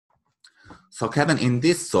So Kevin, in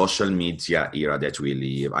this social media era that we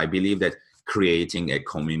live, I believe that creating a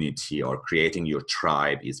community or creating your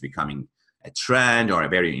tribe is becoming a trend or a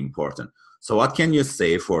very important. So what can you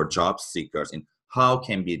say for job seekers and how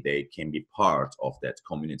can they can be part of that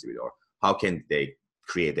community or how can they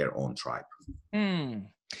create their own tribe?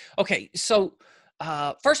 Okay, so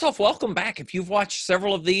first off, welcome back. If you've watched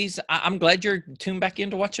several of these, I'm glad you're tuned back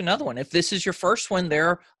in to watch another one. If this is your first one, there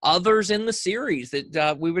are others in the series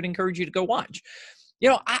that we would encourage you to go watch. You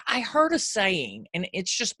know, I heard a saying, and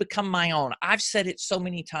it's just become my own. I've said it so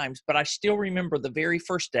many times, but I still remember the very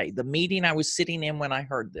first day, the meeting I was sitting in when I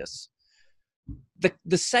heard this.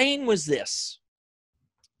 The saying was this: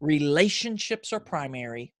 relationships are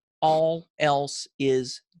primary, all else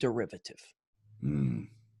is derivative. Mm.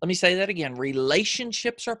 Let me say that again.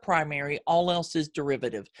 Relationships are primary, all else is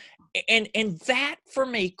derivative. And that for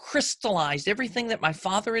me crystallized everything that my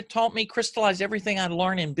father had taught me, crystallized everything I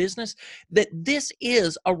learned in business, that this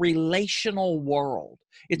is a relational world.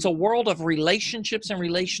 It's a world of relationships and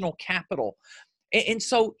relational capital. And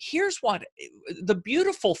so here's what the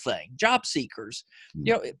beautiful thing, job seekers,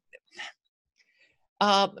 you know,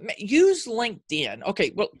 use LinkedIn.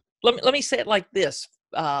 Okay, well, let me say it like this.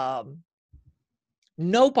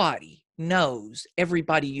 Nobody knows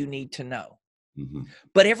everybody you need to know,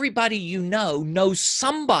 but everybody you know knows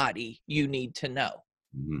somebody you need to know,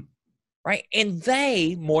 right? And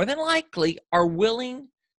they, more than likely, are willing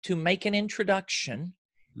to make an introduction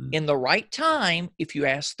in the right time if you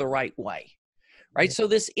ask the right way, right? So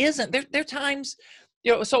this isn't, there are times,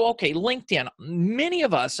 you know, so, okay, LinkedIn, many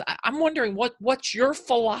of us, I'm wondering what's your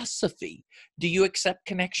philosophy? Do you accept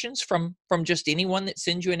connections from just anyone that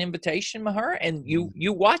sends you an invitation, Mher? And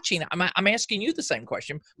you watching, I'm asking you the same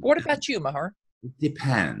question. But what about you, Mher? It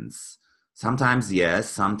depends. Sometimes yes,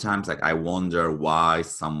 sometimes like I wonder why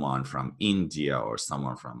someone from India or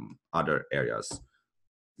someone from other areas,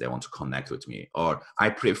 they want to connect with me. Or I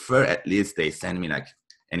prefer at least they send me like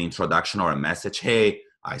an introduction or a message. Hey,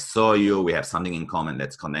 I saw you. We have something in common.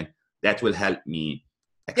 Let's connect. That will help me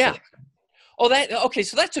Yeah. accept them. Oh, okay.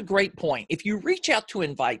 So that's a great point. If you reach out to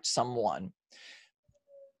invite someone,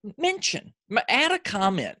 add a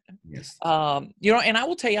comment. Yes. You know, and I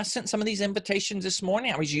will tell you, I sent some of these invitations this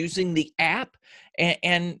morning. I was using the app,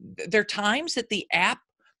 and there are times that the app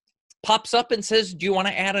pops up and says, do you want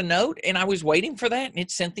to add a note? And I was waiting for that, and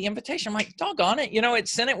it sent the invitation. I'm like, doggone it. You know, it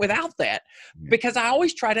sent it without that, because I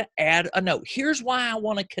always try to add a note. Here's why I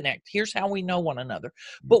want to connect. Here's how we know one another.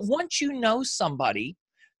 But once you know somebody,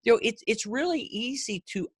 you know, it's really easy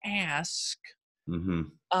to ask,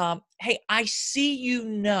 hey, I see you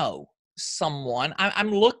know someone. I'm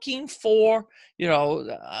looking for, you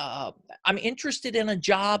know, I'm interested in a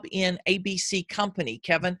job in ABC company.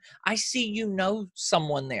 Kevin, I see you know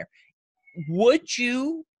someone there. Would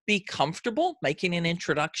you be comfortable making an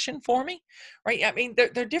introduction for me? Right? I mean, there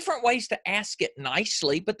are different ways to ask it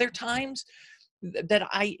nicely, but there are times that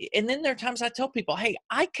and then there are times I tell people, hey,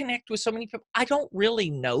 I connect with so many people, I don't really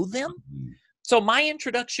know them. So my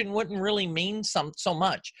introduction wouldn't really mean so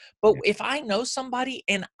much. But if I know somebody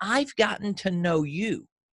and I've gotten to know you,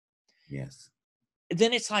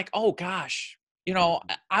 then it's like, oh gosh, you know,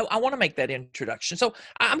 I want to make that introduction. So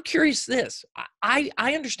I'm curious this. I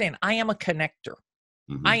understand I am a connector.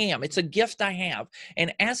 I am. It's a gift I have.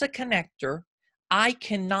 And as a connector, I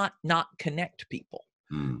cannot not connect people.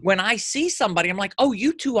 When I see somebody, I'm like, oh,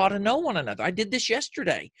 you two ought to know one another. I did this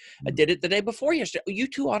yesterday. I did it the day before yesterday. You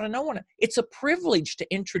two ought to know one another. It's a privilege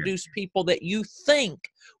to introduce people that you think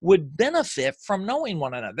would benefit from knowing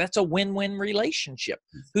one another. That's a win-win relationship.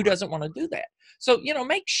 Who doesn't want to do that? So, you know,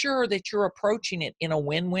 make sure that you're approaching it in a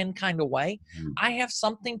win-win kind of way. I have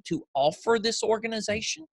something to offer this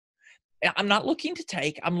organization. I'm not looking to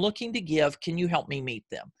take, I'm looking to give. Can you help me meet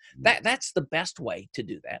them? That's the best way to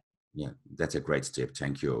do that. Yeah, that's a great tip.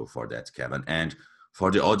 Thank you for that, Kevin. And for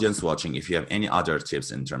the audience watching, if you have any other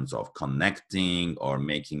tips in terms of connecting or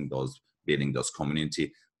building those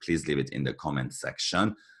community, please leave it in the comment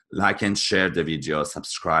section. Like and share the video,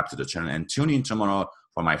 subscribe to the channel, and tune in tomorrow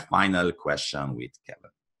for my final question with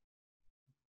Kevin.